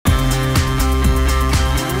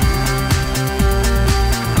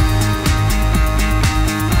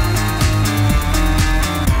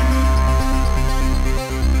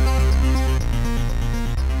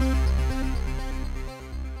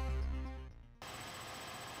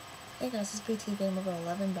Hey guys, it's PT Gamer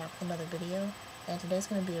 11 back with another video, and today's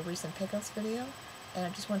going to be a recent pickups video, and I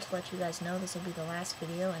just want to let you guys know this will be the last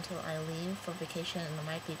video until I leave for vacation, and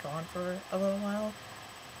I might be gone for a little while,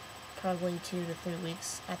 probably 2 to 3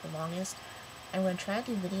 weeks at the longest. I'm going to try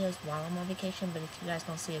to do videos while I'm on vacation, but if you guys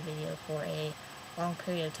don't see a video for a long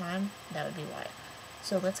period of time, that would be why.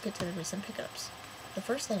 So let's get to the recent pickups. The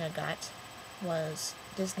first thing I got was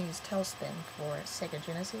Disney's Tailspin for Sega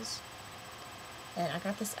Genesis. And I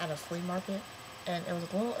got this at a flea market, and it was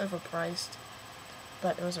a little overpriced,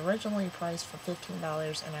 but it was originally priced for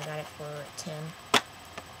 $15, and I got it for $10.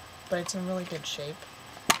 But it's in really good shape.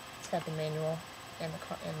 It's got the manual and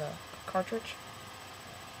the cartridge.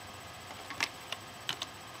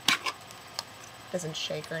 Doesn't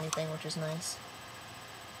shake or anything, which is nice.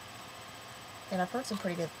 And I've heard some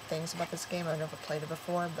pretty good things about this game. I've never played it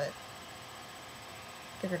before, but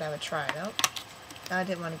figured I would try it out. I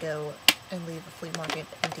didn't want to go and leave a flea market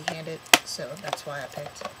empty-handed, so that's why I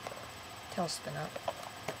picked Tailspin up.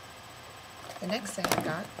 The next thing I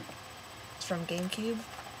got is from GameCube,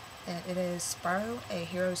 and it is Spyro, A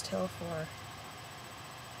Hero's Tale for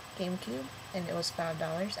GameCube, and it was $5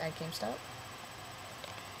 at GameStop.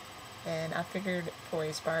 And I figured for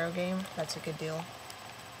a Spyro game, that's a good deal.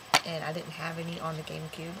 And I didn't have any on the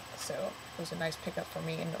GameCube, so it was a nice pickup for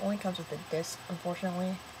me, and it only comes with a disc,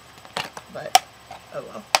 unfortunately, but oh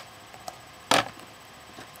well.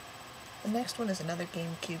 The next one is another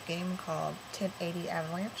GameCube game called 1080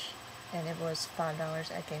 Avalanche, and it was $5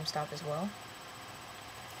 at GameStop as well.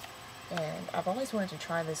 And I've always wanted to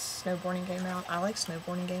try this snowboarding game out. I like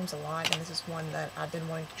snowboarding games a lot, and this is one that I've been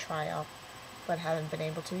wanting to try out, but haven't been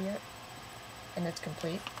able to yet. And it's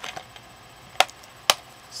complete.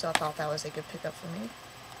 So I thought that was a good pickup for me.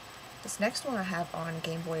 This next one I have on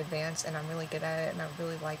Game Boy Advance, and I'm really good at it, and I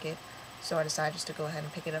really like it. So I decided just to go ahead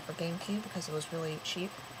and pick it up for GameCube because it was really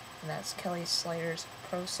cheap. And that's Kelly Slater's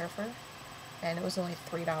Pro Surfer, and it was only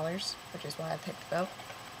 $3, which is why I picked it up.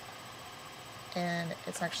 And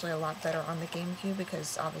it's actually a lot better on the GameCube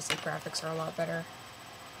because obviously graphics are a lot better.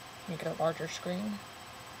 You get a larger screen.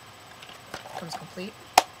 Comes complete.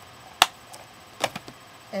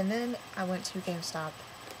 And then I went to GameStop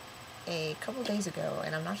a couple days ago,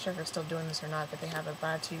 and I'm not sure if they're still doing this or not, but they have a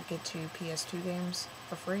buy 2 get 2 PS2 games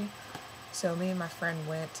for free. So me and my friend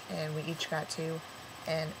went, and we each got 2.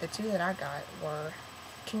 And the 2 that I got were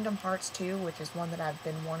Kingdom Hearts 2, which is one that I've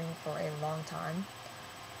been wanting for a long time,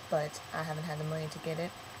 but I haven't had the money to get it,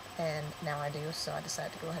 and now I do, so I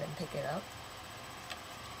decided to go ahead and pick it up.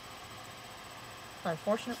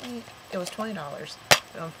 Unfortunately, it was $20,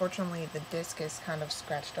 but unfortunately the disc is kind of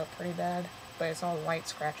scratched up pretty bad, but it's all white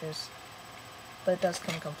scratches, but it does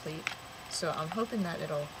come complete, so I'm hoping that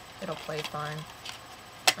it'll play fine.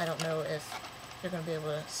 I don't know if you're going to be able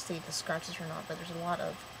to see the scratches or not, but there's a lot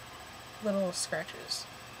of little scratches.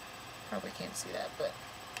 Probably can't see that, but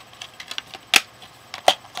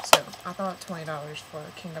so I thought $20 for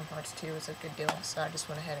Kingdom Hearts 2 was a good deal, so I just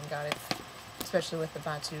went ahead and got it, especially with the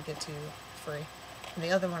buy 2 get 2 free. And the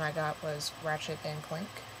other one I got was Ratchet and Clank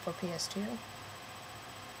for PS2,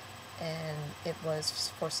 and it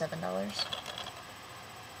was for $7.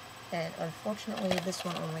 And unfortunately this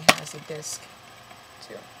one only has a disc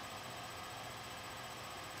too.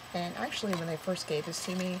 And actually, when they first gave this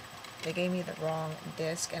to me, they gave me the wrong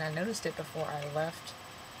disc, and I noticed it before I left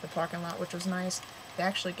the parking lot, which was nice. They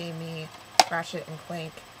actually gave me Ratchet and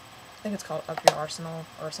Clank, I think it's called Up Your Arsenal,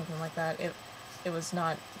 or something like that. It was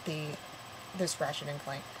not this Ratchet and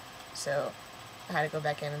Clank, so I had to go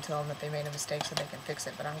back in and tell them that they made a mistake so they can fix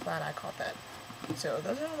it, but I'm glad I caught that. So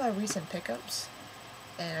those are all my recent pickups,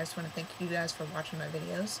 and I just want to thank you guys for watching my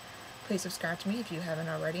videos. Please subscribe to me if you haven't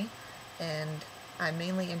already, and I'm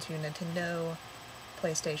mainly into Nintendo,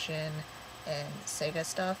 PlayStation, and Sega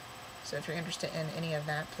stuff, so if you're interested in any of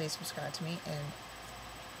that, please subscribe to me. And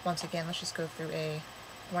once again, let's just go through a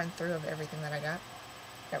run-through of everything that I got.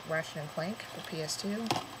 Got Ratchet and Clank for PS2,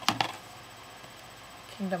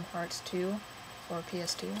 Kingdom Hearts 2 for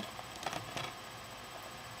PS2,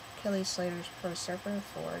 Kelly Slater's Pro Surfer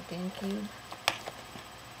for GameCube,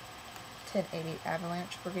 1080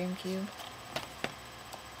 Avalanche for GameCube,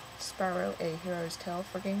 Spyro, A Hero's Tale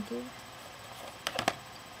for GameCube,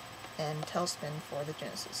 and Tailspin for the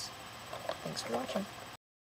Genesis. Thanks for watching.